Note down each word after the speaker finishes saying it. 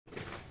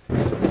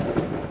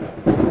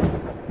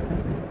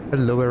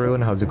Hello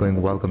everyone, how's it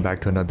going? Welcome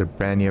back to another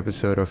brand new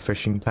episode of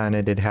Fishing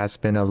Planet. It has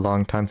been a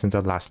long time since I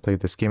last played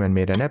this game and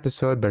made an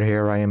episode, but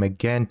here I am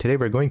again. Today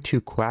we're going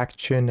to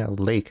Quanchkin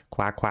Lake,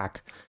 quack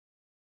quack.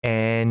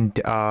 And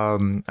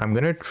I'm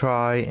gonna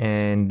try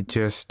and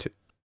just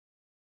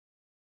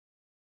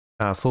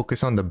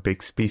focus on the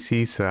big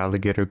species. So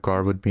alligator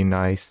gar would be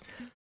nice.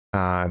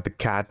 The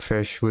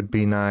catfish would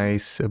be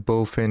nice. A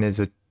bowfin is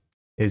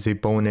a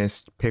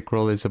bonus.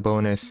 Pickerel is a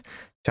bonus.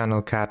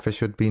 Channel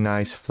catfish would be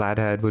nice.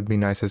 Flathead would be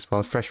nice as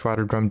well.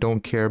 Freshwater drum,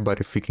 don't care,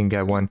 but if we can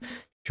get one,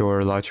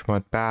 sure.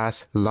 Largemouth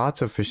bass,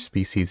 lots of fish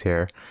species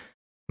here.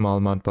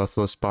 Smallmouth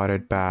buffalo,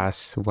 spotted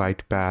bass,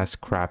 white bass,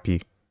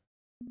 crappie.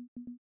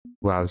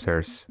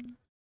 Wowzers.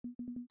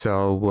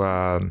 So,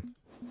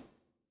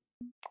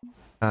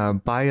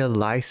 buy a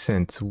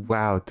license.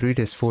 Wow, 3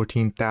 days,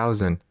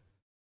 14,000.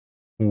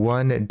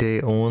 1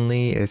 day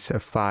only is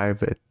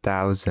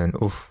 5,000.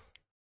 Oof.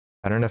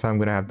 I don't know if I'm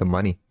gonna have the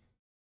money.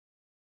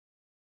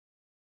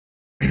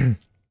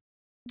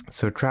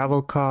 So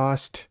travel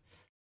cost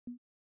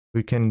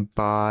we can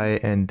buy,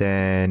 and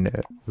then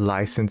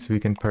license we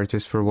can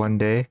purchase for 1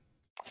 day.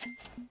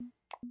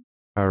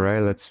 All right,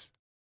 let's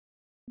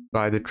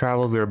buy the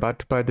travel. We're about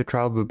to buy the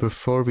travel, but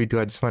before we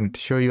do, I just wanted to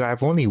show you I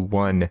have only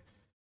one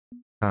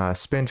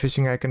spin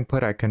fishing I can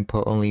put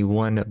only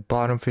one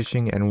bottom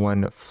fishing and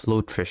one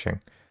float fishing,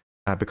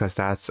 because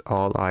that's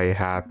all I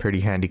have,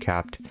 pretty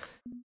handicapped.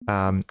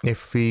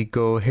 If we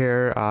go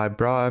here,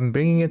 I'm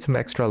bringing in some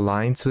extra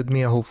lines with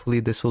me. Hopefully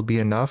this will be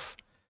enough.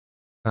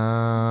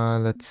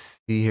 Let's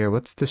see here.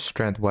 What's the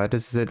strength? Why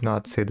does it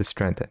not say the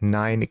strength?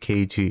 9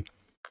 kg.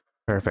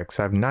 Perfect.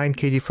 So I have 9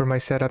 kg for my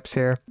setups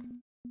here.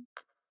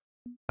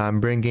 I'm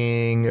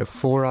bringing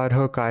 4-aught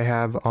hook I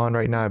have on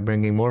right now. I'm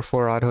bringing more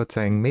 4-aught hooks,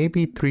 and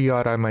maybe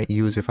 3-aught I might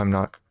use if I'm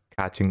not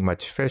catching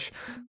much fish.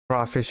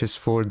 Crawfish is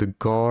for the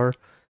gar.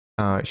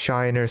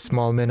 Shiner,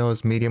 small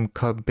minnows, medium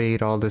cup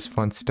bait, all this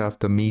fun stuff.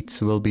 The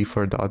meats will be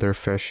for the other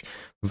fish.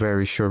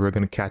 Very sure we're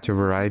going to catch a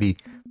variety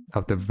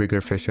of the bigger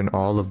fish in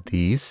all of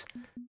these.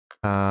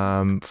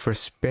 For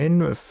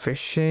spin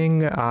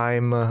fishing,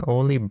 I'm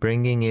only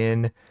bringing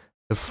in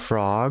the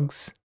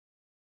frogs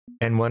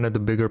and one of the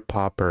bigger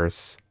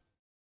poppers.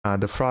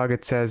 The frog,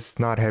 it says,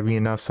 not heavy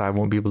enough, so I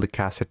won't be able to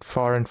cast it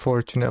far,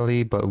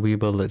 unfortunately, but we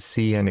will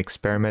see and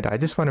experiment. I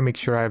just want to make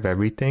sure I have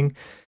everything.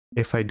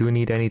 If I do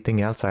need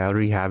anything else, I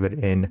already have it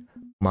in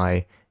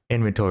my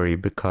inventory,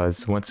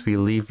 because once we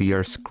leave, we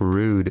are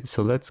screwed.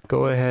 So let's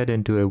go ahead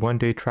and do a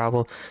 1-day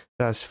travel.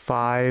 That's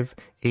 5,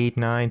 8,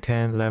 9,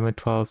 10, 11,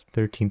 12,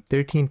 13,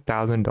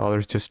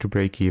 $13,000 just to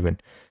break even.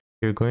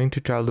 You're going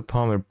to travel to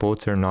Palm where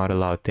boats are not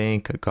allowed.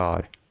 Thank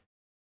God.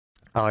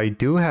 I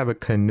do have a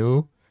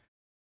canoe,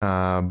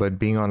 but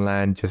being on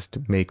land just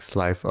makes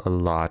life a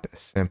lot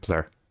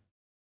simpler.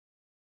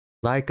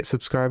 Like,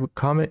 subscribe,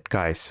 comment,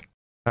 guys.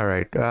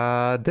 Alright,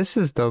 this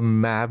is the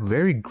map,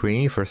 very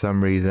grainy for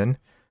some reason,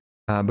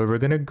 but we're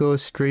gonna go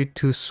straight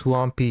to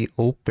Swampy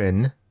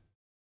Open,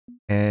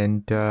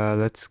 and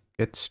let's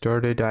get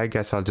started. I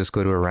guess I'll just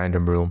go to a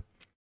random room.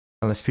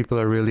 Unless people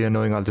are really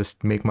annoying, I'll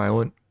just make my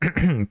own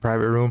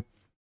private room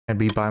and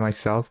be by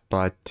myself,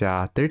 but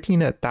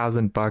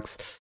 13,000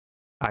 bucks,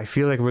 I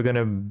feel like we're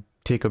gonna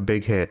take a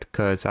big hit,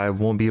 because I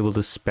won't be able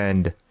to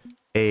spend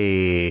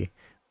a...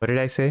 what did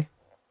I say?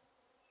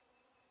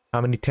 How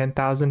many? $10,000?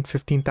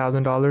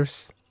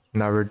 $15,000?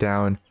 Now we're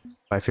down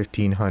by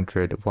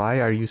 1,500.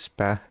 Why are you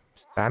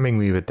spamming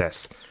me with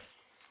this?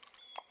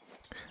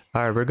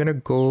 Alright, we're gonna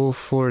go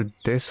for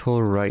this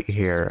hole right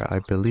here. I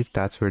believe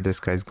that's where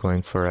this guy's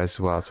going for as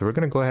well. So we're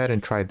gonna go ahead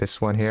and try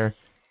this one here.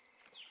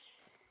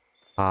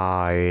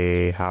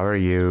 Hi, how are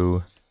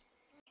you?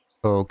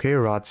 Okay,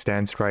 rod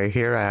stands right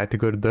here. I had to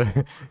go to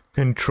the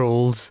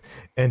controls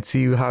and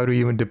see how to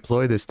even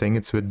deploy this thing.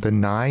 It's with the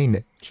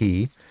 9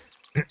 key.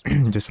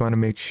 Just want to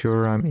make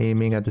sure I'm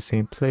aiming at the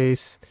same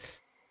place.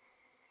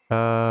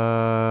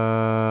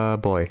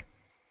 Boy.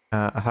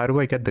 How do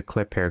I get the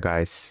clip here,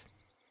 guys?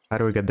 How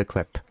do I get the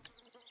clip?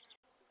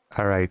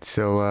 Alright,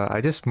 so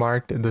I just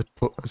marked the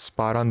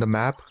spot on the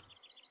map,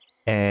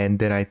 and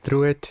then I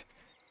threw it,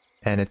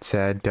 and it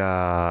said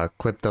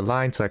clip the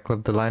line, so I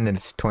clipped the line, and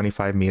it's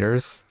 25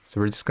 meters.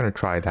 So we're just going to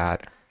try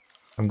that.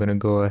 I'm going to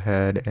go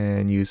ahead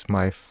and use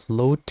my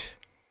float.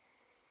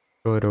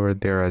 Throw it over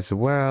there as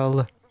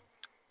well.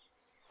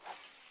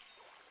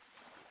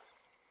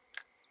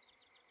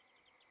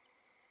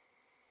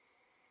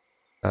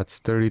 That's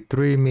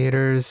 33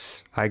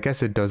 meters. I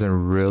guess it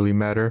doesn't really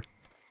matter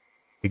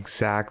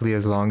exactly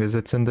as long as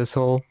it's in this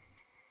hole.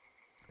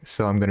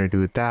 So I'm gonna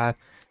do that.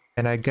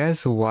 And I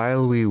guess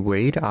while we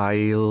wait,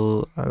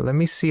 I'll... let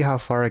me see how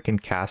far I can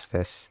cast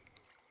this.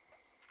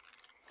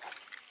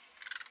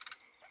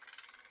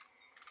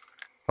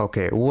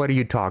 Okay, what are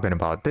you talking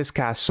about? This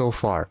cast so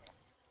far.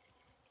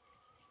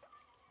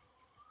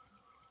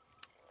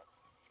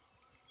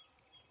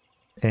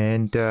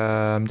 And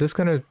I'm just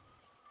gonna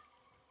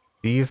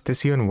see if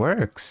this even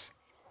works.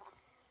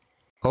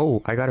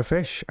 Oh, I got a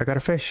fish. I got a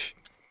fish.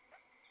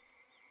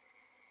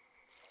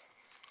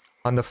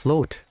 On the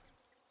float.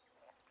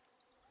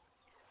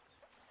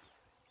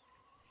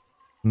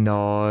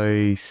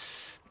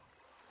 Nice.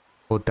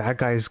 Oh, that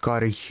guy's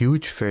got a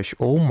huge fish.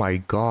 Oh my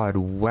god,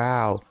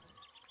 wow.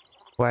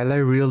 While I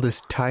reel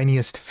this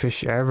tiniest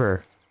fish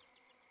ever.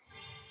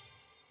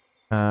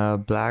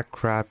 Black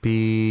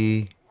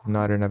crappie.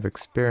 Not enough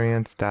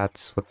experience.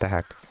 That's what the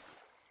heck.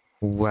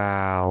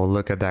 Wow,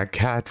 look at that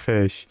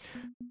catfish.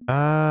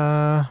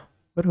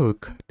 What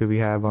hook do we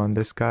have on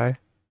this guy?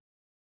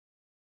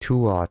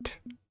 2-aught.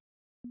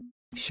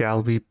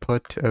 Shall we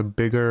put a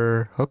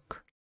bigger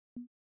hook?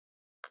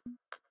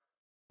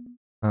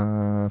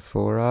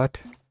 4-aught.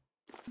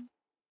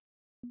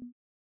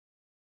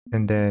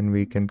 And then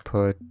we can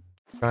put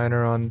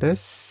shiner on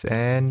this,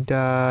 and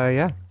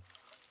yeah.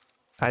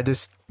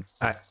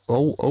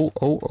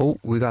 Oh,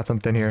 we got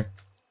something here.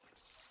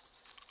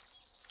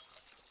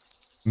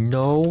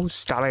 No,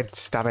 stop it,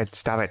 stop it,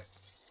 stop it.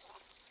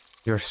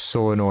 You're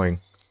so annoying.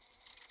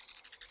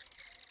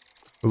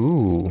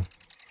 Ooh.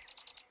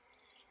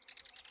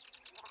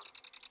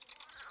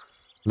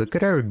 Look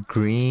at our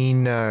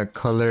green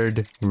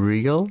colored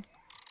reel.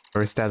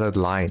 Or is that a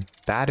line?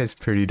 That is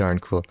pretty darn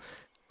cool.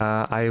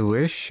 I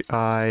wish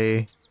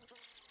I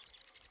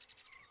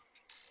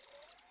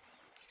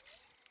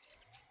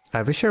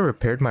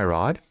repaired my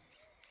rod.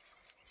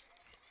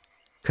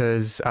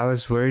 Because I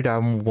was worried I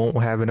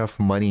won't have enough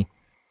money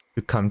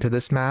to come to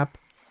this map.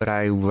 But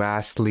I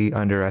vastly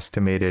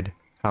underestimated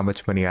how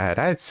much money I had.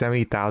 I had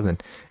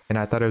 70,000. And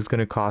I thought it was going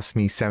to cost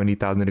me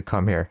 70,000 to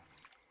come here.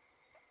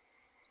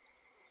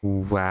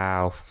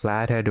 Wow.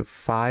 Flathead,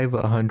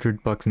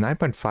 500 bucks,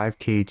 9.5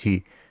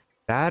 kg.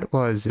 That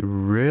was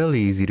really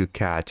easy to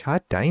catch.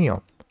 Hot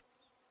damn.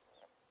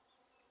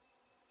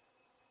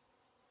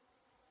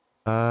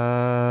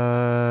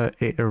 A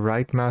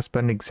right mouse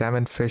button,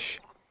 examine fish.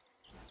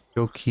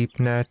 Go keep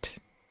net.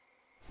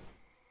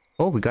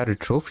 Oh, we got a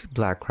trophy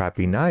black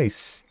crappie.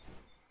 Nice.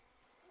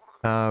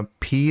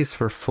 P is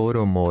for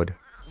photo mode.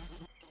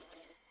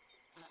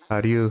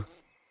 How do you...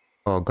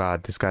 Oh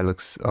god, this guy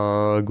looks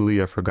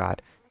ugly. I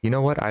forgot. You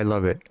know what? I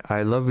love it.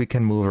 I love we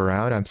can move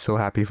around. I'm so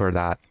happy for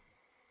that.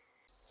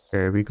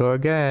 There we go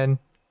again.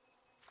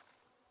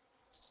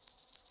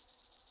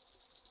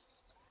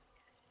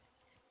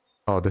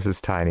 Oh, this is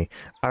tiny.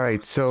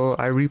 Alright, so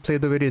I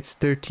replayed the video. It's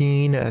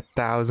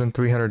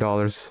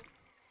 $13,300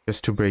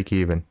 just to break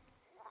even.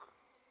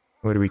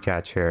 What do we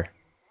catch here?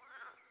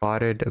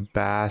 Spotted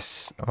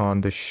bass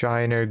on the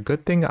shiner.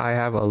 Good thing I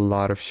have a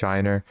lot of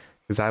shiner,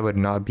 because I would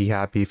not be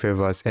happy if it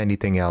was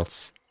anything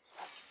else.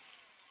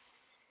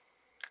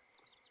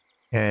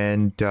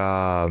 And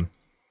yeah,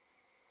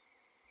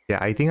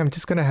 I think I'm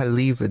just gonna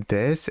leave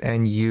this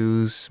and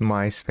use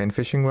my spin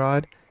fishing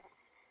rod,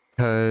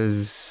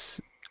 because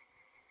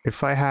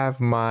if I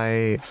have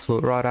my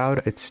float rod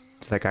out, it's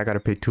like I gotta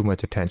pay too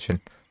much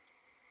attention.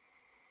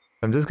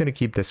 I'm just gonna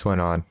keep this one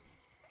on.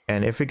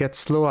 And if it gets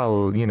slow,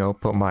 I'll, you know,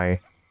 put my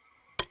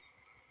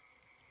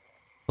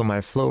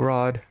float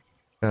rod,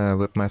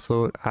 whip my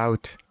float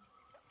out.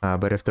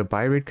 But if the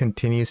buy rate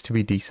continues to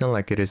be decent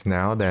like it is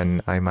now,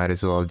 then I might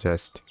as well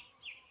just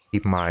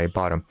keep my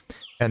bottom.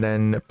 And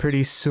then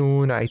pretty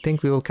soon, I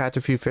think we will catch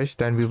a few fish,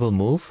 then we will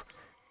move.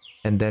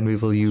 And then we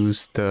will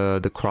use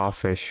the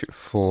crawfish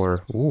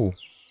for... Ooh.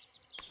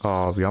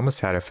 Oh, we almost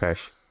had a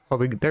fish. Oh,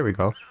 there we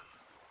go.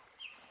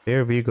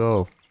 There we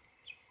go.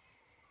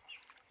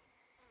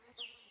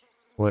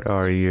 What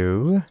are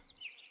you?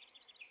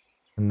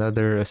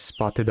 Another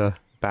spotted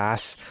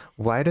bass.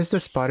 Why does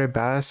this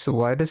bass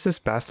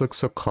look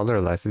so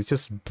colorless? It's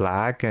just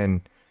black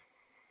and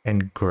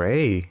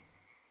gray. Is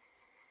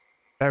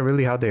that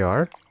really how they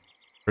are?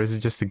 Or is it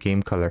just the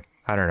game color?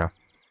 I don't know.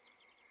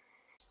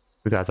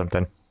 We got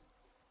something.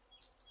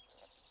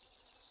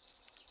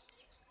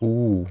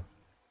 Ooh.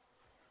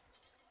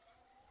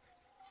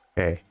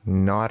 Okay,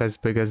 not as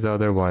big as the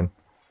other one.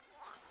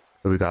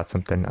 But we got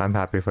something. I'm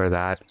happy for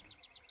that.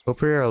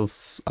 Hope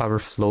our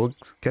float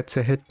gets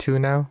a hit too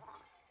now.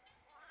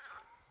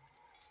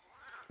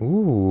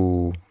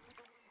 Ooh.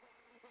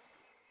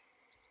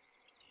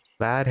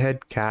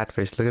 Flathead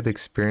catfish. Look at the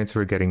experience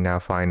we're getting now,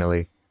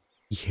 finally.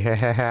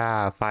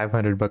 Yeah,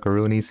 500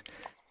 buckaroonies.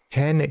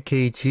 10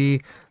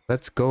 kg.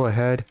 Let's go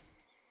ahead.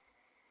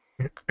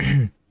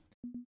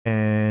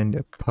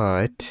 And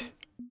put...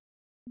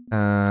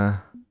 what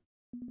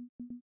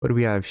do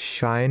we have?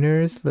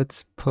 Shiners.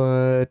 Let's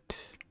put...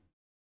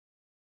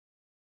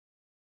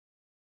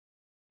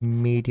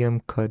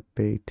 medium cut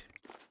bait.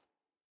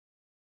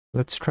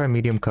 Let's try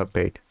medium cut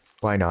bait.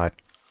 Why not?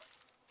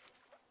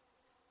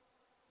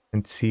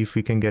 And see if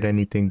we can get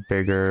anything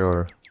bigger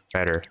or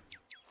better.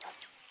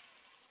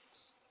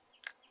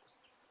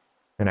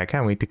 And I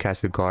can't wait to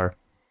catch the gar.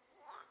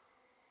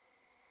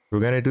 We're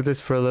gonna do this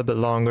for a little bit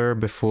longer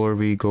before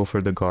we go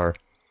for the gar.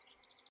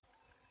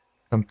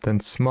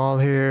 Something small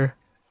here.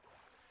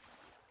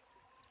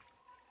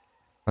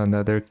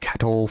 Another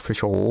cattlefish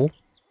hole.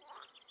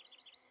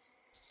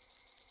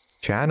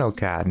 Channel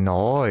cat,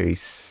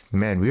 nice.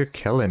 Man, we're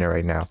killing it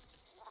right now.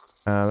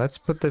 Let's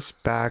put this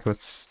back.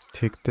 Let's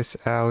take this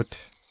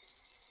out.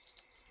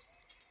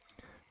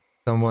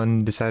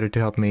 Someone decided to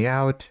help me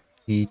out.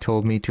 He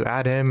told me to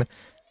add him.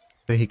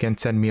 So he can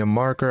send me a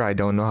marker. I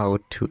don't know how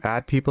to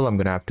add people. I'm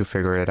gonna have to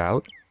figure it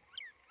out.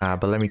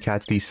 But let me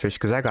catch these fish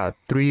because I got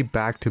 3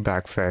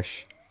 back-to-back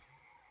fish.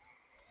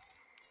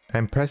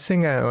 I'm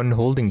pressing and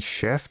holding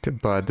shift,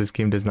 but this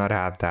game does not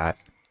have that.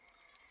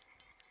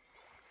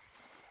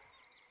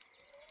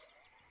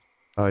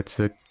 Oh, it's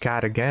a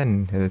cat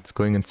again, and it's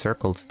going in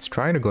circles. It's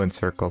trying to go in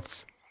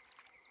circles.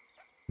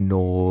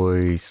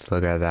 Nice,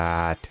 look at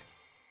that.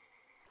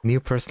 New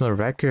personal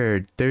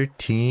record,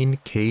 13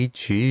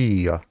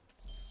 kg.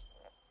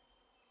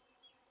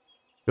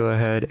 Go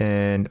ahead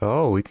and...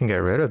 oh, we can get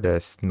rid of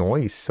this.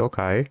 Nice,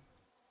 okay.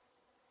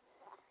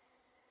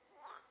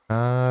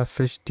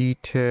 Fish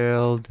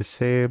detail,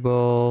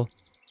 disable.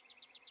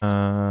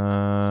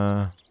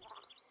 Field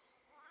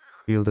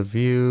of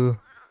view.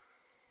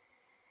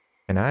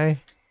 Can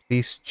I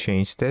please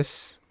change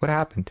this? What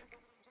happened?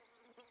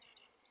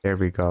 There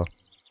we go.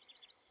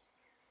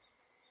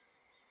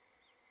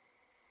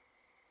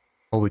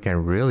 Oh, we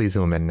can really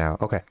zoom in now.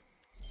 Okay.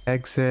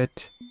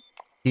 Exit.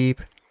 Keep.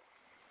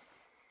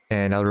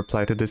 And I'll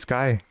reply to this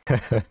guy.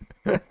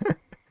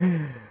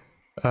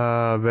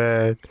 Oh,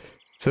 man.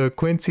 So,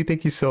 Quincy,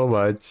 thank you so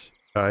much.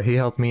 He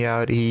helped me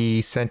out.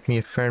 He sent me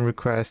a friend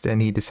request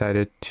and he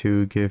decided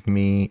to give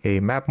me a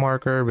map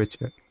marker, which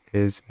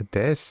is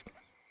this.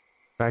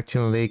 Back to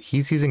the lake.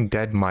 He's using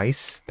dead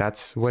mice.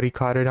 That's what he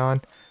caught it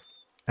on.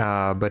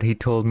 But he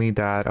told me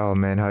that, oh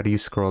man, how do you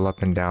scroll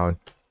up and down?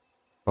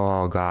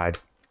 Oh god,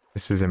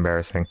 this is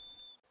embarrassing.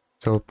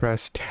 So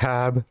press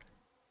tab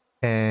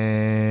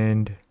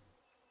and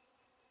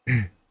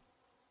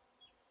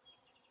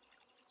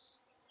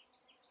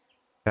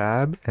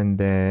tab and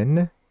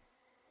then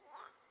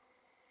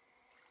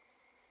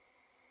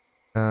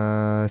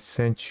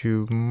sent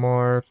you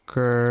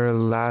marker,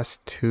 last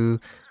two.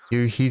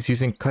 He's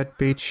using cut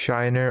bait,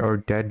 shiner, or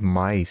dead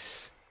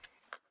mice.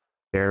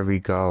 There we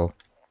go.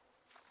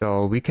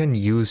 So we can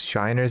use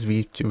shiners,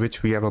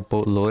 which we have a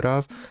boatload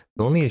of.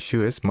 The only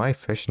issue is my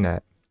fish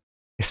net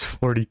is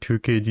 42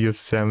 kg of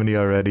 70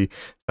 already.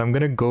 So I'm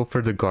gonna go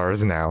for the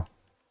gars now.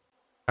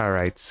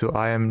 Alright, so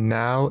I am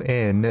now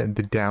in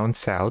the down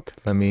south.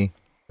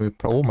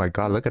 Oh my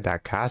god, look at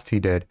that cast he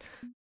did.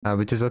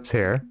 Which is up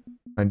here.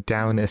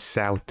 Down is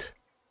south.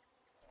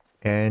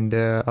 And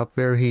up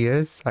where he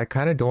is, I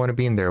kind of don't want to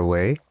be in their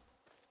way.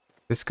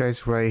 This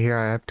guy's right here.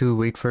 I have to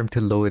wait for him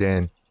to load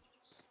in.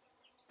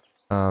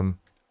 I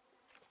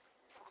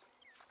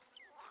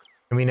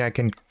mean, I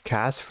can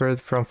cast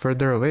from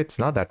further away. It's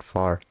not that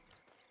far.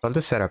 I'll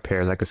just set up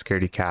here like a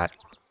scaredy cat.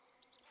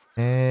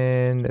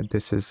 And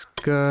this is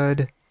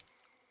good.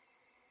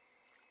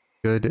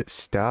 Good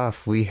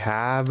stuff. We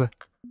have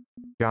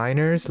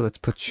shiners. Let's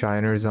put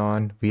shiners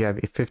on. We have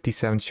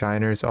 57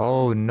 shiners.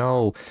 Oh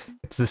no.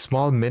 It's the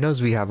small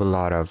minnows we have a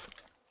lot of.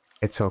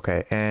 It's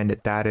okay. And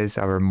that is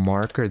our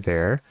marker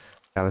there.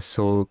 That was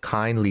so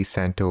kindly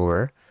sent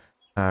over.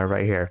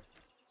 Right here.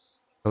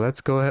 So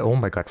let's go ahead. Oh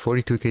my god,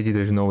 42 kg.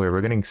 There's no way.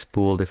 We're getting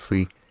spooled if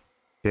we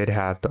did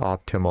have the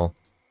optimal.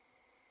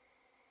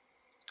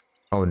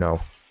 Oh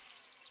no.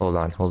 Hold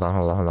on.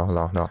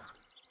 No.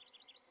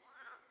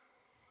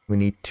 We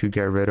need to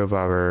get rid of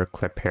our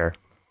clip here.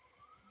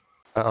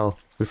 Uh-oh.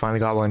 We finally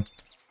got one.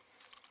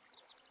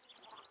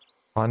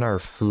 On our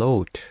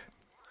float.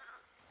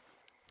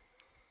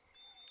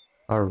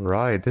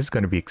 Alright, this is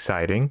going to be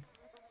exciting.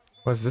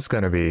 What's this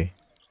going to be?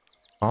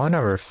 On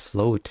our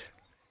float.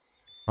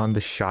 On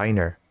the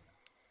shiner.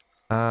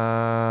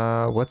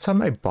 What's on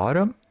my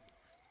bottom?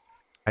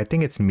 I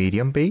think it's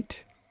medium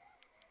bait.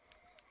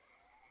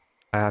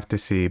 I have to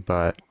see,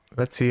 but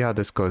let's see how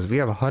this goes. We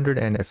have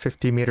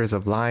 150 meters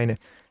of line.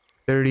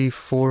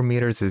 34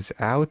 meters is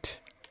out.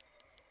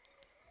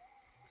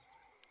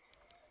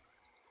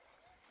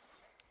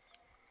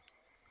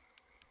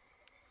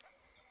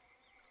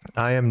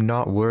 I am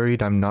not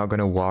worried. I'm not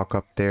gonna walk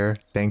up there.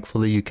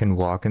 Thankfully, you can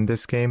walk in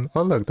this game.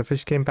 Oh, look, the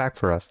fish came back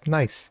for us.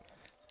 Nice.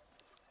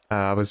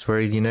 I was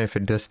worried, you know, if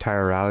it does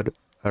tire out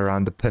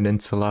around the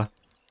peninsula,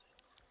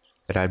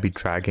 that I'd be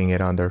dragging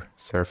it on the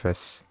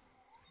surface.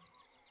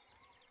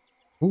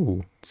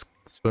 Ooh, it's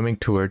swimming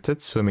towards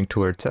it, swimming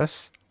towards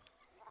us.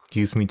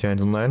 Excuse me,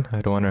 gentlemen.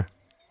 I don't want to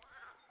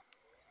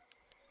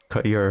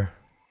cut your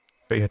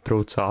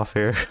throats off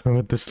here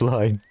with this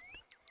line.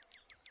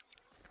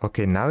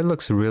 Okay, now it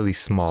looks really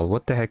small.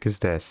 What the heck is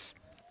this?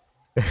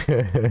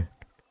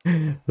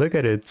 Look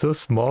at it. It's so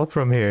small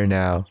from here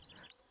now.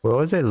 What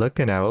was I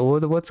looking at?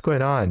 What's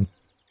going on?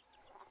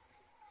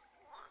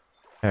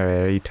 Alright,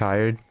 are you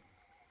tired?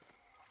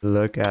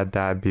 Look at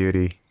that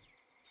beauty.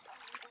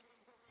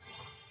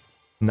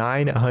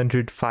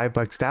 905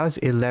 bucks. That was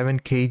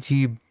 11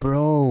 kg,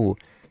 bro.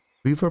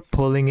 We were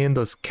pulling in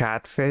those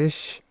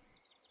catfish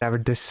that were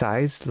this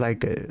size,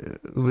 like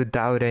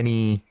without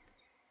any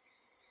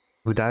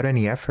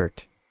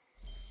effort.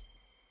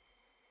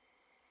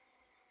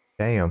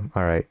 Damn.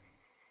 All right.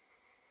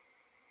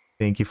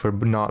 Thank you for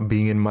not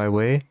being in my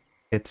way.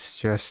 It's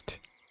just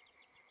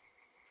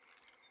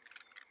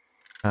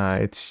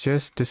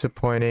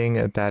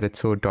disappointing that it's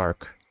so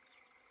dark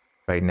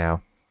right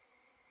now.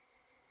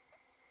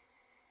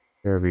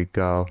 There we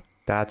go.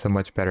 That's a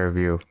much better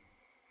view.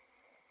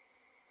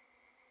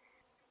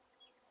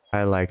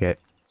 I like it.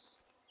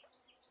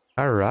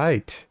 All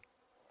right.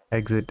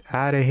 Exit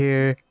out of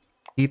here.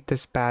 Keep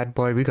this bad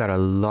boy. We got a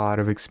lot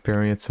of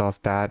experience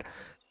off that.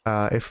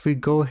 If we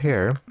go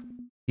here,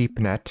 keep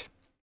net.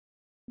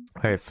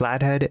 All right,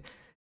 flathead,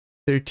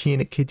 13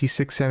 kg,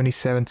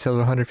 677 silver,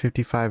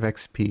 155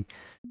 XP.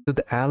 So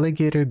the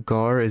alligator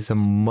gar is a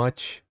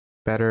much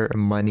better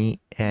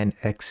money and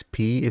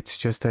XP. It's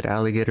just that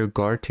alligator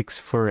gar takes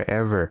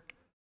forever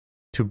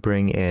to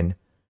bring in.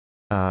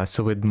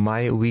 So with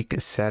my weak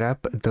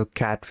setup, the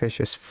catfish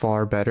is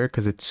far better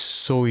because it's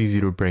so easy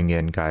to bring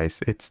in,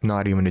 guys. It's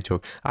not even a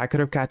joke. I could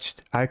have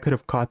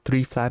caught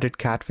 3 flathead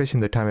catfish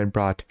in the time it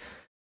brought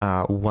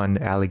 1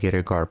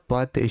 alligator gar.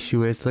 But the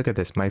issue is, look at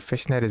this. My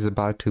fish net is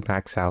about to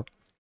max out,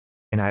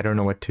 and I don't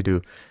know what to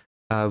do.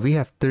 We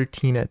have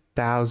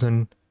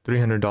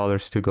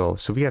 $13,300 to go,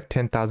 so we have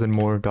 $10,000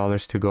 more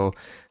dollars to go.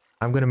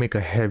 I'm gonna make a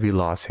heavy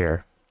loss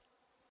here.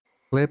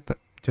 Flip.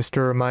 Just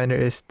a reminder,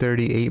 is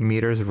 38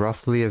 meters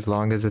roughly. As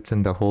long as it's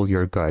in the hole,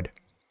 you're good.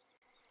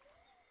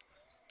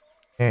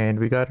 And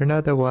we got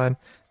another one.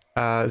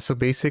 So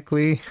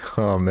basically,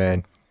 oh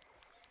man,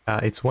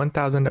 it's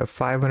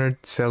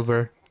 1,500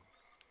 silver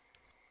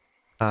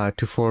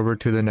to forward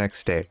to the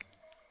next day.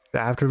 So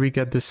after we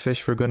get this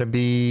fish, we're gonna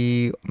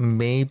be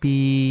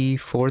maybe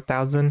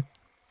 4,000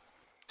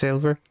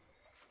 silver.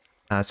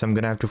 So I'm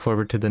gonna have to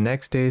forward to the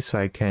next day so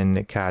I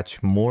can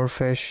catch more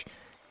fish.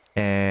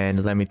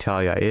 And let me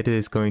tell you, it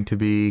is going to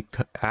be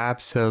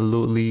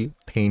absolutely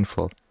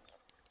painful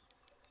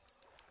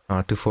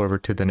to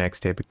forward to the next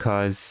day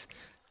because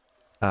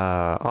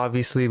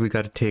obviously we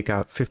got to take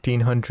out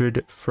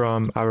 1,500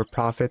 from our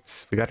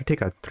profits. We got to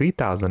take out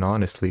 3,000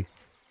 honestly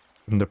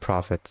from the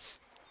profits.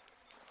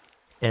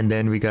 And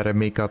then we got to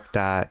make up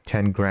that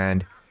 10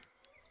 grand.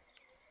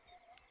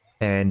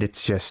 And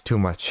it's just too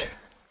much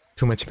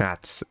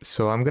maths.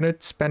 So I'm going to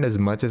spend as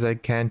much as I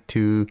can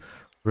to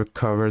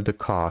recover the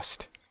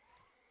cost.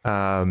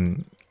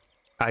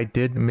 I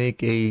did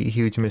make a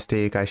huge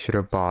mistake. I should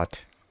have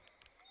bought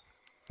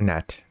a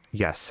net.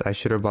 Yes, I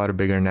should have bought a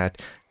bigger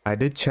net. I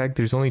did check.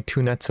 There's only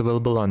 2 nets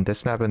available on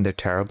this map and they're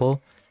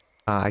terrible.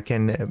 I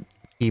can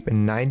keep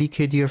 90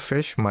 kg of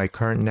fish. My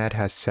current net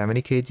has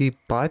 70 kg,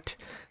 but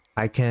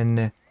I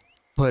can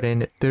put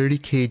in 30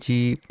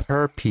 kg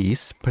per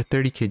piece, per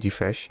 30 kg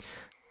fish,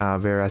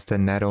 whereas the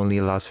net only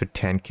allows for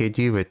 10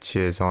 kg, which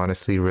is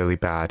honestly really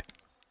bad.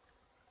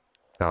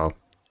 So...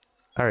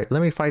 alright,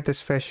 let me fight this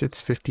fish. It's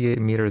 58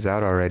 meters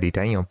out already.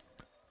 Damn.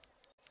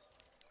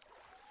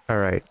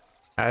 Alright.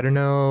 I don't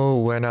know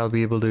when I'll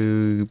be able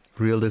to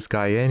reel this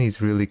guy in.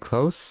 He's really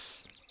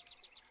close.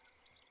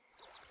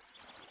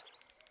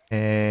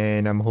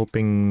 And I'm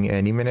hoping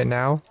any minute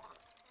now.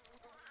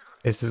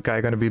 Is this guy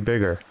going to be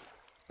bigger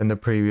than the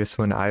previous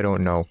one? I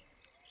don't know.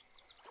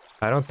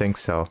 I don't think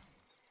so.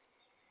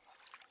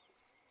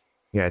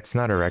 Yeah, it's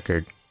not a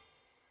record.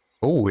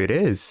 Oh, it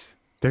is.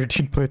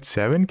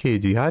 13.7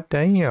 kg. Hot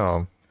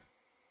damn.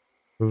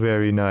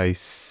 Very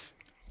nice.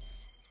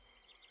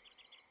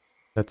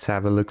 Let's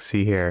have a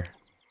look-see here.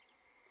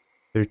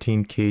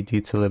 13 kg.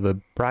 It's a little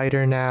bit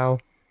brighter now.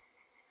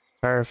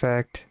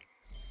 Perfect.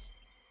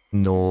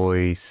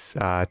 Nice.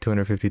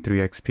 253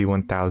 XP,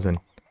 1000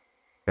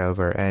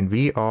 silver. And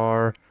we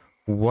are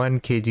 1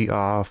 kg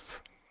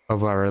off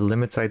of our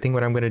limit. So I think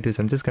what I'm going to do is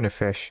I'm just going to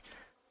fish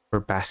for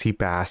bassy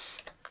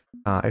bass.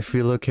 If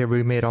we look here,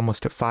 we made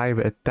almost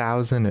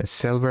 5,000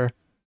 silver.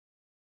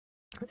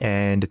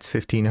 And it's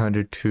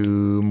 1,500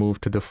 to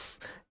move to the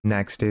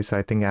next day. So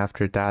I think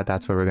after that,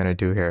 that's what we're going to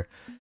do here.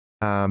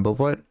 But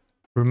what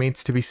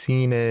remains to be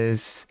seen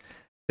is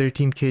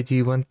 13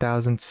 kg,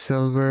 1,000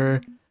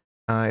 silver.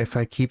 If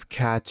I keep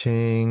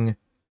catching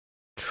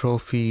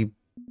trophy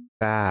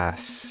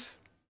bass,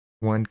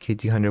 1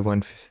 kg, 100,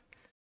 150.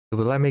 So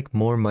will I make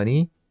more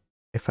money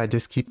if I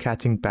just keep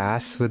catching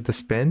bass with the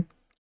spin?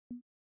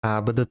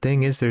 But the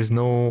thing is, there's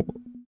no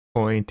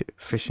point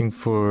fishing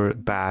for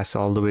bass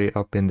all the way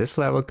up in this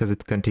level because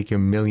it's going to take you a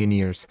million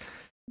years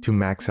to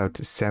max out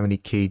to 70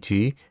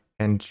 kg.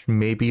 And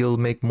maybe you'll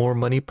make more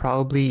money,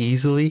 probably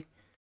easily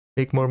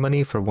make more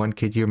money. For 1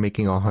 kg, you're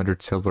making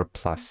 100 silver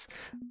plus.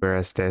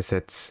 Whereas this,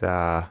 it's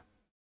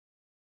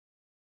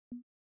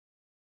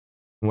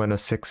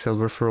 106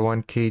 silver for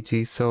 1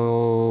 kg.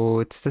 So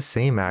it's the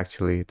same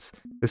actually.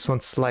 This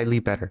one's slightly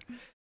better.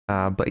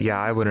 But yeah,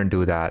 I wouldn't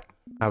do that.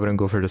 I wouldn't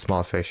go for the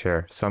small fish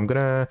here. So I'm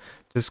gonna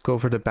just go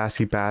for the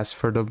bassy bass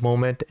for the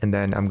moment, and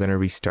then I'm gonna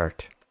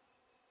restart.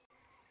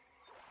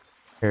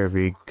 Here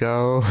we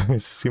go.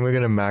 See, we're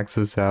gonna max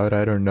this out.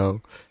 I don't know.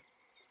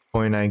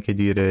 0.9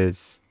 kg it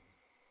is.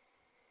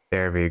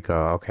 There we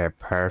go. Okay,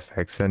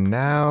 perfect. So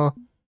now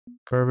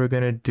what we're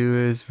gonna do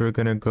is we're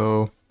gonna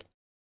go.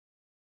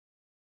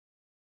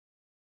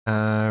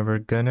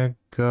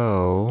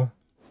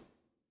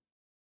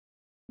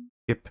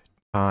 Skip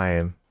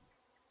time.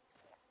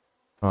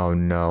 Oh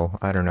no,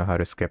 I don't know how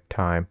to skip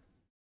time.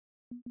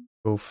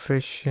 Go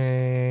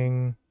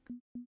fishing.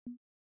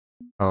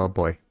 Oh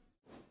boy.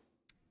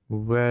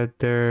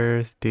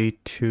 Weather, day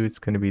 2 it's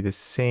gonna be the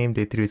same.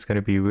 Day 3 is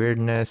gonna be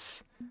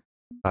weirdness.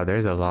 Oh,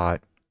 there's a lot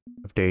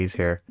of days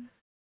here.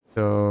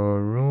 So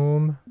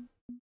room,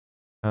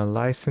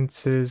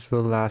 licenses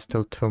will last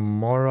till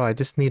tomorrow. I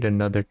just need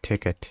another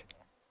ticket.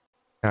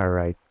 All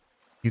right,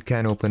 you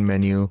can open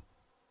menu.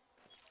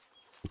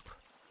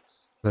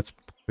 Let's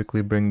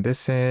quickly bring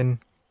this in.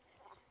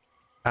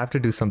 I have to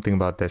do something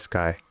about this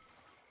guy.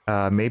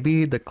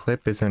 Maybe the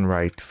clip isn't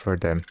right for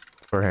him.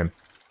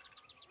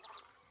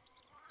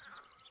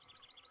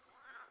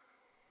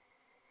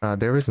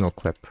 There is no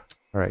clip.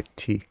 All right,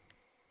 T.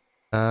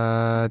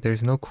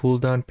 There's no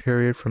cooldown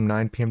period from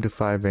 9 p.m. to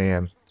 5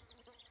 a.m.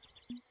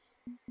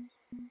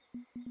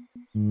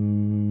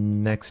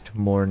 Next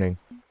morning.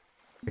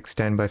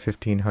 Extend by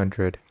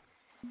 1500.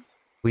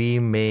 We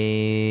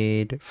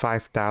made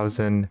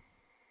 5,000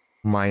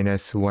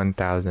 minus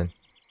 1,000.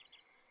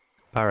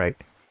 All right.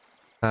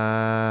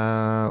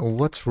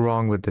 What's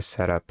wrong with the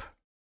setup?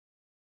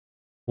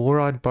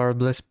 4-odd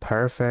barbless,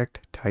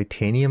 perfect.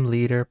 Titanium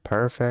leader,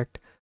 perfect.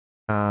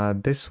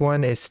 This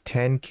one is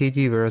 10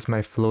 kg, whereas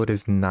my float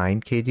is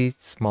 9 kg.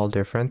 Small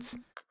difference.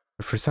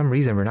 But for some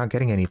reason, we're not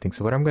getting anything.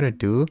 So what I'm gonna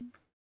do,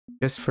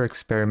 just for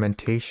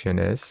experimentation,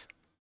 is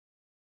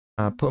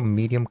put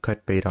medium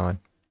cut bait on.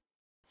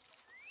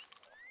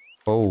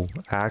 Oh,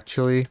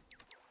 actually,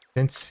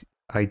 since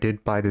I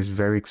did buy this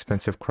very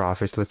expensive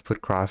crawfish, let's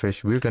put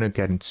crawfish. We're gonna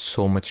get in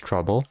so much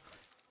trouble.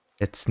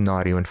 It's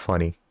not even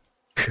funny.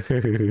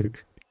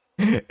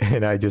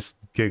 And I just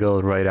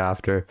giggled right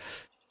after.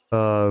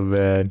 Oh,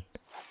 man.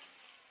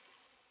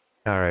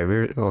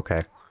 Alright,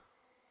 okay.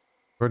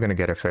 We're gonna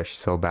get a fish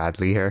so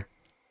badly here.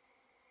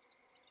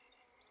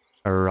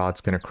 Our rod's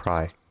gonna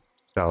cry.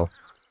 So,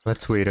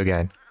 let's wait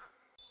again.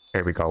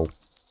 There we go.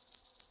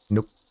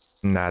 Nope.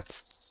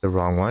 That's the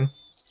wrong one.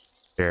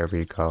 There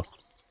we go.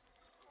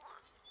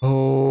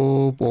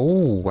 Oh,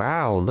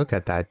 wow. Look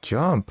at that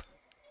jump.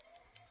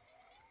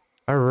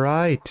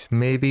 Alright.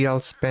 Maybe I'll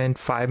spend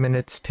 5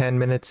 minutes, 10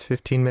 minutes,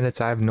 15 minutes.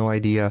 I have no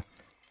idea.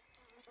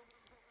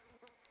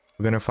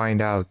 We're gonna find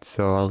out.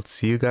 So I'll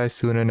see you guys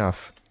soon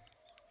enough.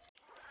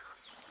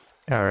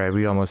 Alright,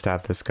 we almost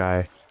have this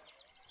guy.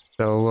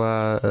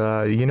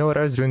 So, you know what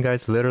I was doing,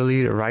 guys?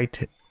 Literally,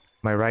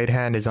 my right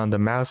hand is on the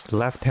mouse.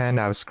 Left hand,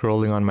 I was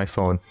scrolling on my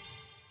phone.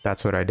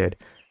 That's what I did.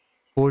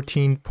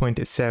 14.7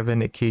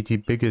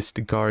 kg,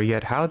 biggest gar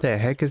yet. How the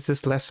heck is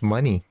this less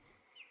money?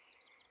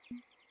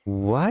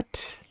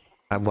 What?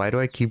 Why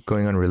do I keep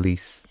going on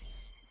release?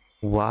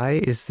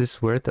 Why is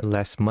this worth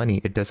less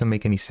money? It doesn't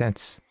make any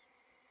sense.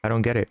 I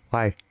don't get it.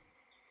 Why?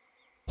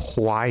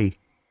 Why?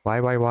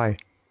 Why?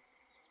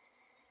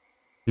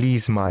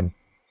 Please, man.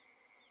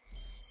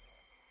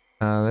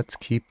 Let's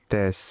keep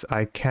this.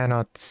 I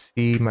cannot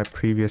see my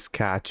previous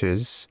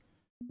catches,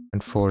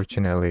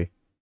 unfortunately.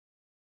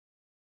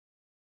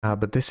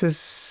 But this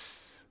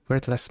is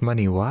worth less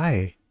money.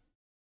 Why?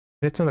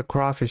 It's on the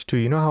crawfish too.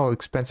 You know how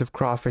expensive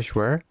crawfish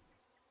were?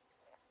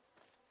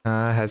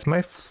 Has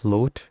my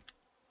float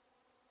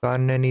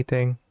gotten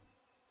anything?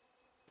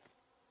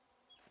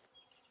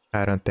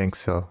 I don't think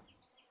so.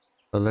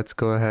 So let's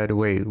go ahead.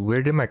 Wait,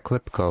 where did my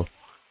clip go?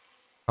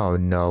 Oh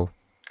no.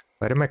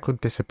 Why did my clip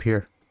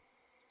disappear?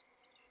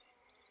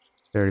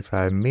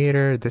 35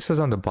 meter. This was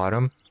on the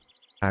bottom.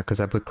 Because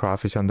I put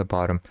crawfish on the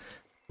bottom.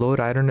 Float,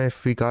 I don't know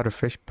if we got a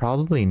fish.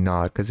 Probably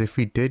not. Because if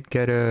we did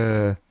get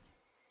a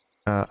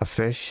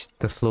fish,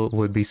 the float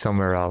would be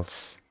somewhere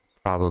else.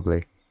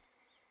 Probably.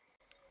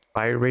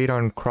 Bite rate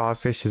on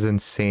crawfish is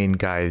insane,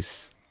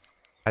 guys.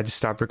 I just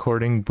stopped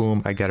recording.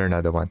 Boom, I get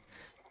another one.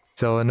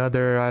 So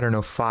another, I don't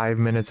know, 5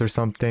 minutes or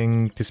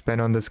something to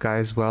spend on this guy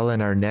as well.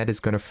 And our net is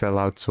going to fill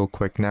out so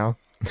quick now.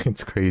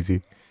 It's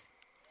crazy.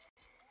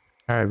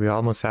 Alright, we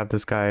almost have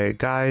this guy.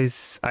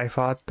 Guys, I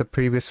fought the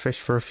previous fish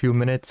for a few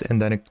minutes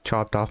and then it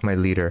chopped off my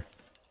leader.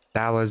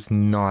 That was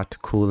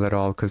not cool at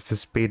all because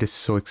this bait is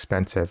so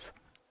expensive.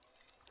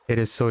 It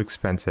is so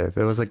expensive.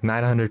 It was like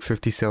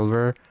 950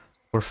 silver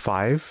for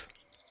 5,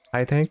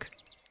 I think.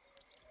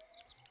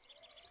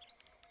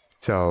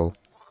 So,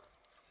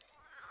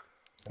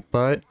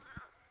 but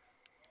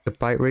the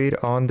bite rate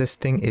on this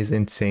thing is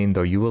insane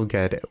though. You will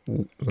get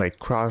like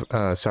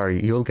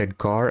you'll get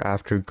gar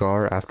after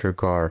gar after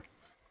gar.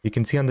 You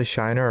can see on the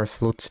shiner our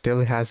float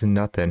still has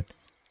nothing.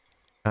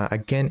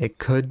 Again, it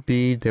could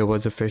be there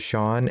was a fish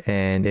on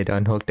and it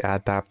unhooked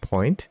at that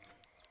point.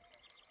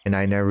 And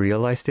I never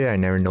realized it, I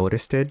never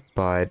noticed it,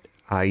 but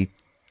I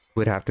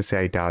would have to say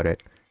I doubt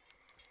it.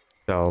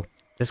 So,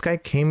 this guy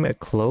came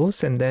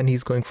close and then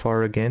he's going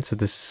far again, so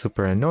this is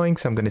super annoying,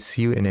 so I'm going to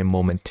see you in a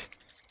moment.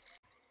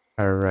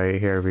 Alright,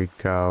 here we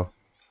go.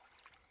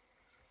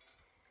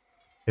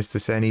 Is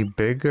this any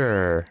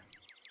bigger?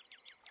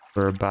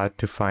 We're about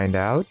to find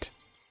out.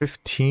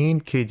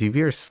 15 kg.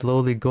 We are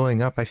slowly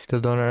going up. I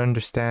still don't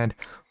understand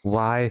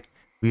why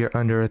we are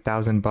under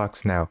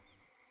 $1,000 now.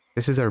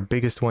 This is our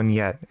biggest one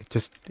yet.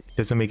 It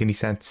doesn't make any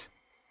sense.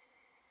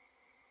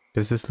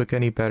 Does this look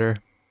any better?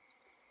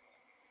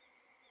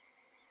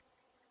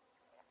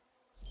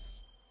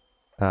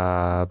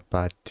 Yeah.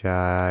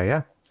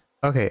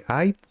 Okay,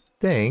 I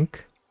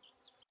think...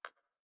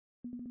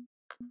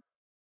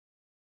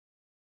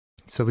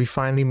 So we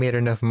finally made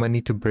enough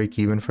money to break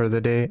even for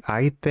the day.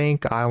 I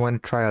think I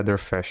want to try other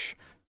fish.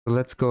 So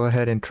let's go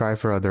ahead and try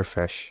for other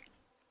fish.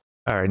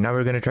 Alright, now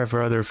we're going to try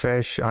for other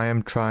fish. I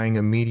am trying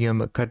a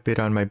medium cut bait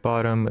on my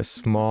bottom, a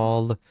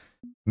small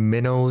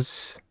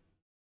minnows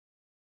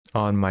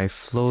on my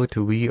float.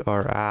 We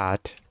are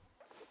at...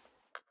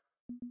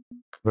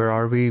 Where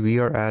are we? We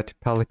are at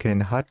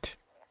Pelican Hut.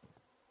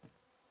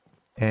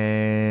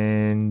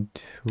 And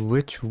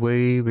which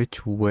way?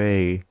 Which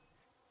way?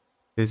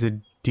 There's a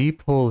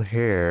deep hole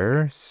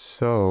here,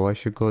 so I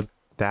should go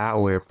that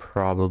way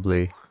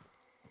probably.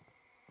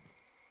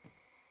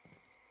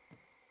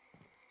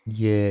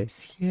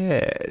 Yes,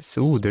 yes.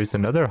 Ooh, there's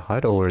another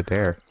hut over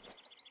there.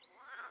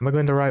 Am I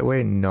going the right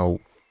way? No.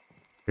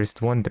 There's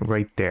one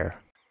right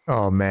there.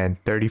 Oh man,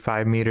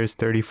 35 meters,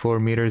 34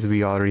 meters,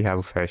 we already have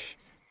a fish.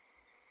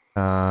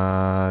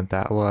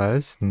 That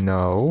was...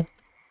 No.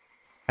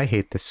 I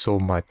hate this so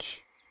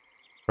much.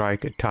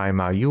 Strike a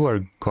timeout. You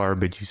are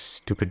garbage, you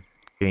stupid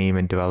game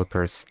and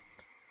developers.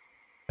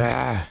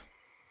 Ah.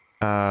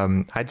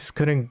 I just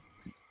couldn't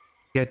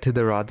get to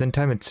the rods in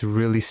time. It's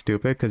really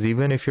stupid because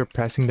even if you're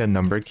pressing the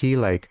number key,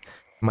 like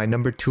my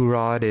number 2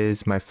 rod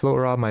is my float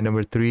rod, my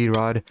number 3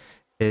 rod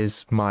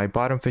is my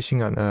bottom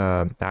fishing on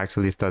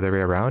actually it's the other way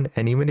around,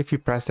 and even if you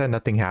press that,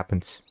 nothing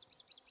happens.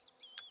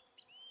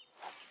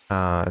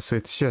 So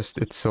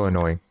it's so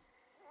annoying.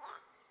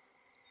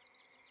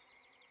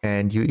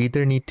 And you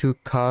either need to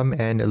come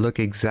and look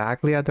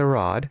exactly at the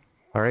rod.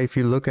 Alright, if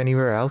you look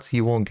anywhere else,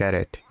 you won't get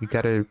it. You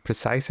gotta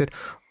precise it,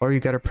 or you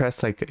gotta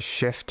press like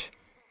shift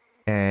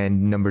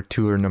and number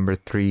 2 or number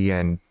 3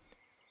 and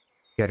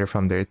get it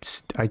from there.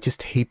 I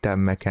just hate that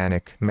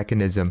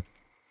mechanism.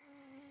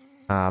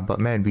 But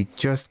man, we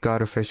just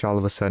got a fish all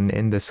of a sudden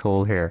in this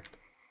hole here.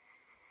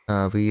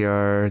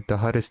 The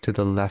hut is to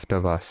the left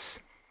of us.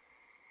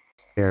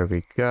 There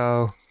we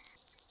go.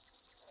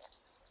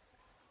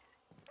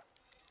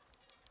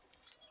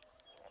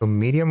 So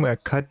medium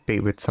cut bait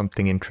with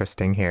something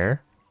interesting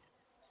here.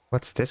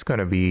 What's this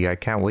gonna be? I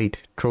can't wait.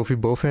 Trophy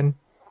bowfin?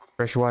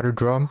 Freshwater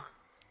drum?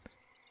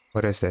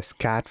 What is this?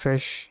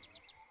 Catfish?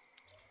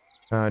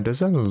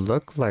 Doesn't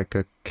look like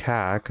a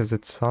cat because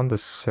it's on the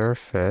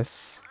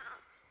surface.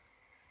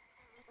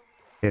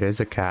 It is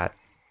a cat.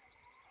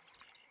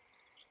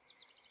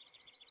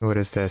 What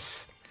is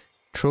this?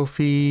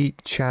 Trophy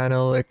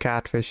channel a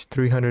catfish,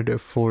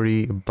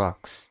 340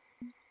 bucks.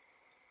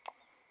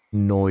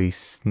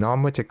 Nice. Not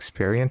much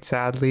experience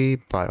sadly,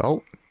 but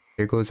oh,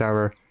 here goes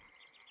our...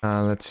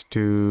 let's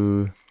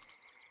do...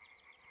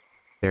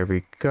 There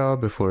we go.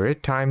 Before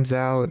it times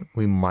out,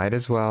 we might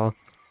as well.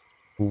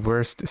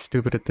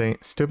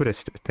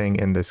 Stupidest thing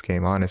in this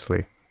game,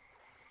 honestly.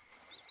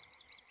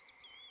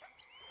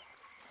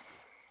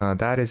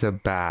 That is a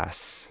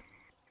bass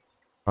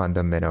on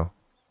the minnow.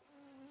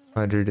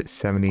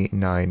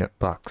 179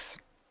 bucks.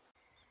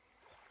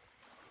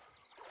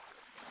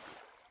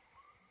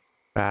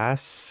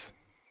 Bass.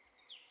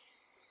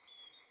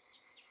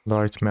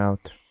 Largemouth.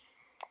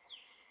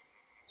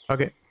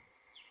 Okay.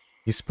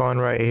 You spawn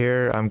right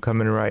here. I'm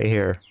coming right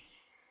here.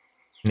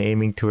 And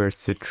aiming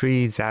towards the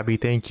tree. Zabby,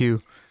 thank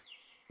you.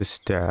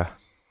 Just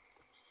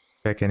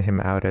checking him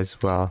out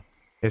as well.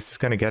 Is this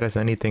gonna get us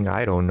anything?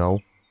 I don't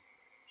know.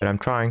 But I'm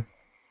trying.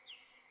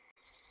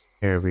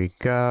 Here we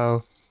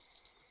go.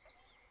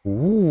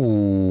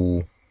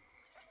 Ooh.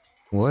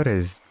 What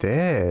is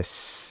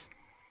this?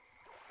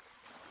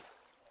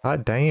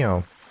 God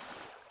damn.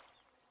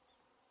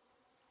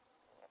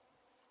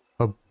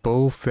 A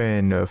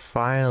bowfin.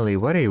 Finally.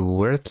 What a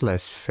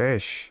worthless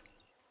fish.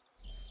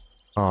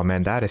 Oh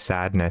man, that is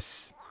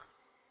sadness.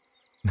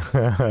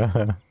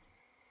 That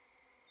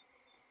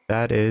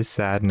is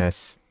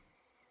sadness.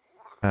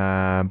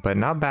 But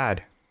not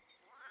bad.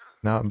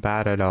 Not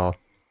bad at all.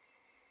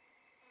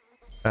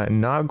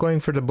 Not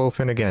going for the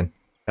bowfin again.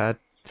 That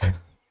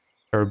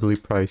terribly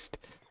priced.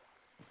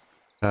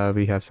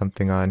 We have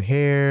something on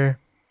here.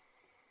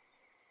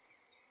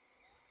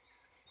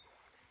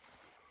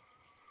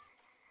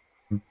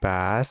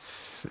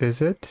 Bass,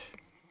 is it?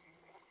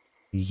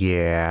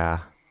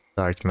 Yeah.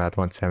 Largemouth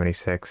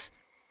 176.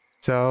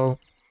 So,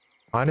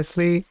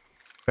 honestly,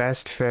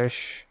 best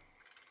fish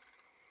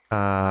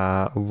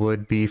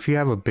would be if you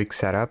have a big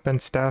setup and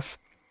stuff,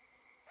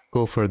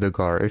 go for the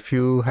gar. If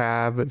you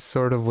have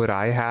sort of what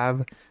I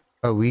have,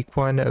 a weak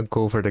one,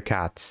 go for the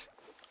cats.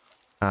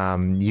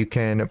 You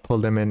can pull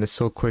them in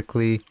so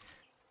quickly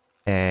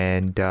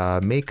and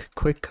make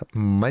quick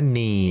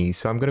money.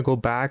 So I'm gonna go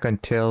back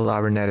until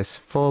our net is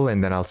full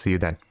and then I'll see you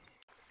then.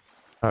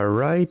 All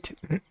right.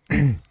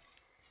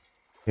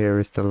 Here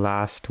is the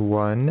last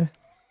one,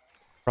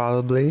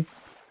 probably.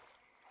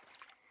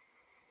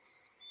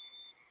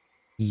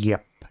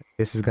 Yep,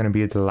 this is gonna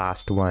be the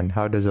last one.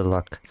 How does it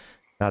look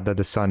now that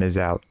the sun is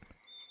out?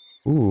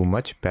 Ooh,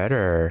 much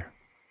better.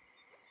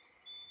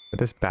 For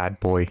this bad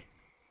boy.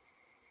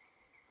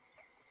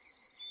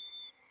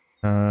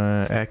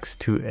 X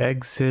to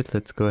exit.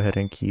 Let's go ahead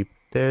and keep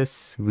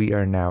this. We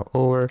are now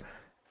over.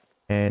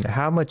 And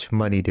how much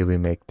money did we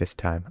make this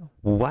time?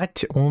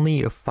 What?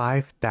 Only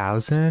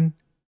 5,000?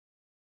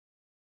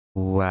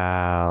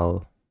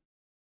 Wow.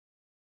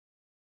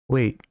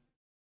 Wait,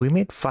 we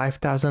made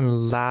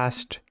 5,000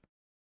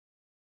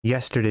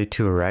 yesterday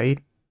too, right?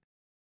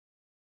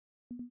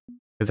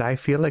 Because I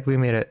feel like we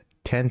made it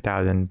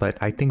 10,000, but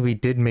I think we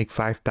did make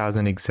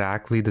 5,000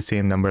 exactly the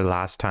same number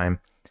last time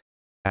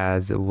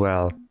as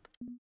well.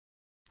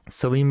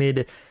 So we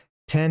made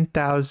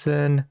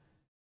 10,000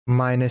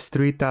 minus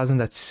 3,000,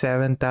 that's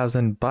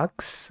 7,000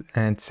 bucks,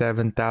 and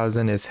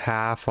 7,000 is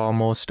half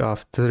almost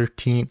of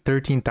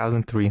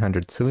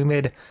 13,300. So we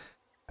made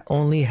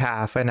only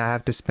half, and I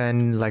have to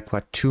spend like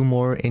what, 2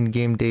 more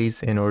in-game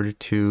days in order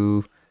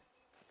to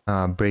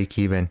break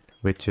even,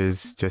 which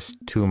is just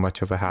too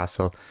much of a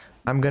hassle.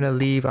 I'm gonna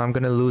leave. I'm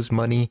gonna lose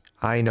money,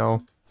 I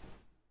know,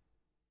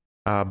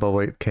 but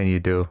what can you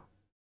do?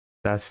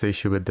 That's the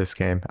issue with this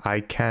game. I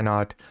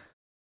cannot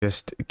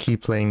just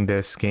keep playing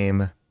this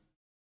game.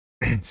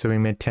 So we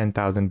made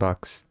 10,000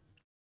 bucks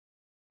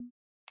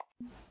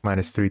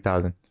minus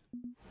 3,000.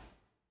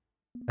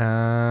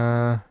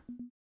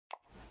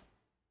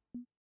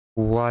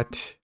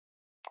 What?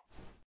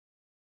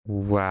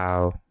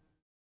 Wow.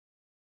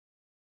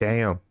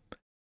 Damn.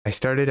 I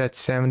started at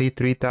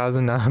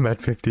 73,000, now I'm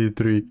at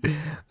 53.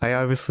 I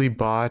obviously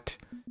bought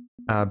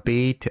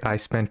bait. I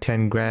spent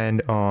 10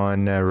 grand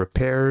on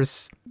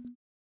repairs.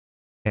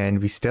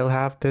 And we still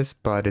have this,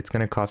 but it's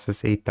gonna cost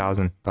us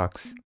 8,000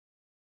 bucks.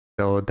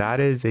 So that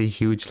is a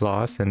huge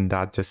loss, and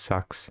that just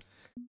sucks.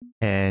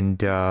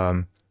 And,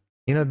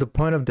 you know, the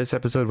point of this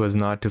episode was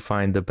not to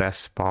find the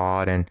best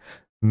spot and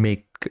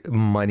make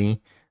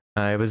money.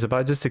 It was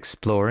about just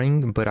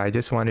exploring, but I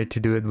just wanted to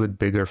do it with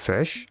bigger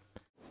fish.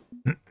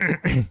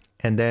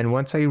 And then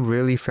once I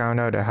really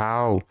found out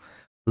how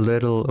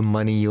little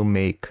money you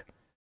make,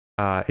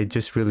 it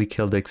just really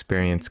killed the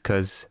experience.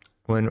 Because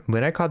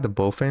when I caught the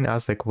bowfin, I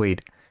was like,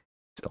 wait,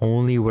 it's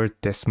only worth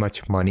this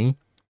much money?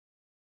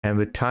 And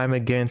with time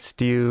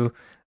against you,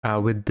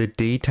 with the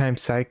daytime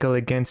cycle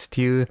against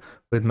you,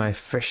 with my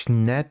fish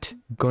net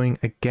going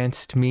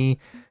against me,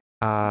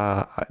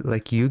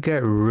 like you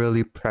get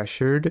really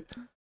pressured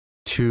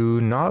to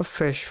not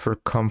fish for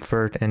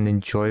comfort and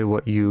enjoy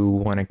what you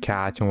want to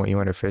catch and what you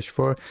want to fish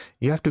for.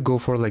 You have to go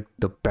for like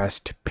the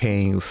best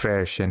paying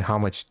fish and how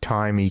much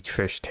time each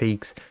fish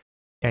takes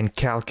and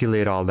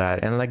calculate all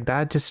that. And like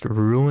that just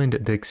ruined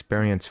the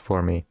experience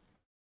for me.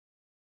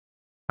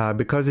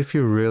 Because if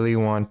you really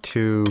want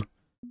to,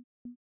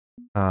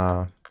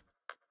 you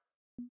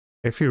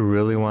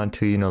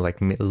know,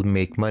 like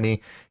make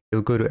money,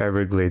 you'll go to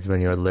Everglades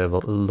when you're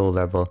low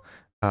level.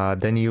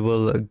 Then you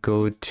will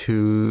go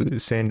to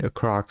St.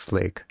 Croc's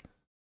Lake,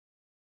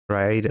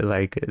 right?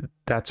 Like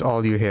that's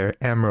all you hear,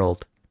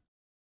 Emerald.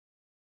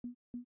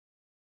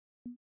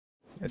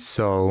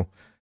 So,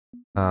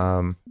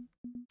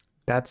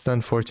 that's the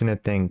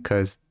unfortunate thing,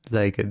 because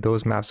like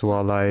those maps,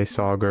 walleye,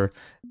 sauger,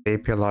 they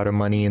pay a lot of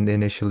money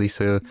initially.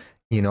 So,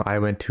 you know, I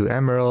went to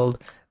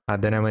Emerald,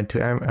 then I went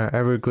to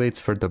Everglades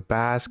for the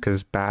bass,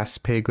 because bass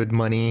pay good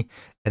money,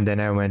 and then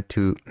I went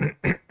to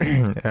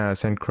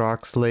St.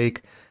 Croc's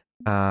Lake,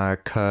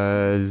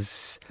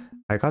 because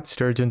I got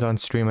sturgeons on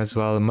stream as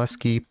well.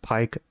 Muskie,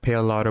 pike pay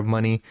a lot of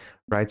money,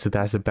 right? So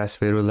that's the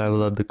best way to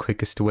level up, the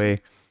quickest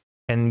way.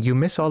 And you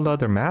miss all the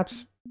other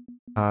maps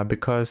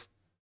because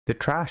they're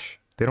trash.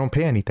 They don't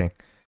pay anything.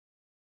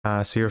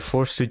 So you're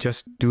forced to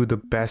just do the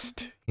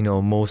best, you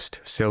know, most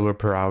silver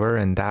per hour,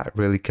 and that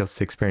really kills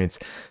the experience.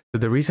 So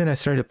the reason I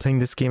started playing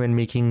this game and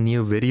making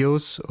new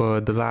videos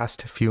the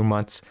last few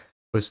months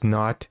was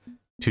not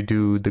to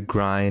do the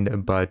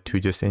grind, but to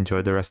just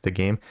enjoy the rest of the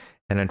game.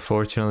 And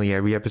unfortunately,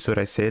 every episode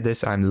I say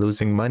this, I'm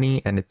losing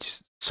money, and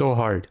it's so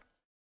hard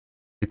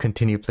to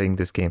continue playing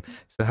this game.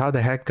 So how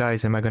the heck,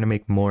 guys, am I going to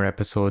make more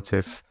episodes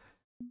if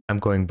I'm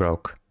going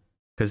broke?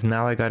 Because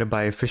now I got to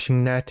buy a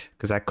fishing net,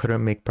 because I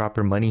couldn't make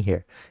proper money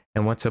here.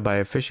 And once I buy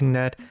a fishing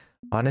net,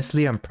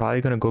 honestly, I'm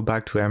probably going to go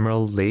back to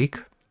Emerald Lake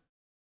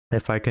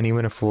if I can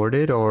even afford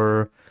it,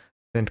 or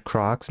St.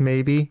 Croc's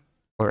maybe,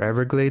 or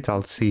Everglades,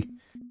 I'll see.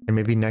 And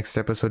maybe next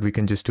episode we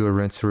can just do a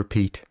rinse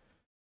repeat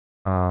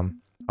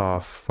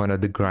of one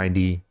of the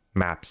grindy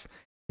maps.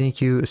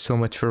 Thank you so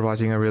much for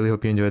watching. I really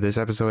hope you enjoyed this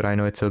episode. I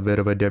know it's a bit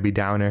of a Debbie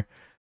Downer.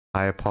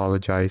 I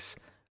apologize.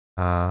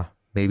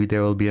 Maybe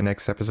there will be a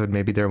next episode.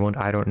 Maybe there won't.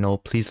 I don't know.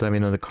 Please let me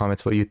know in the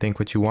comments what you think,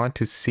 what you want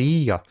to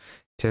see.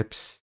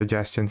 Tips,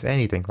 suggestions,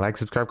 anything. Like,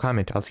 subscribe,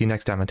 comment. I'll see you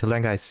next time. Until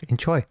then, guys,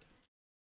 enjoy.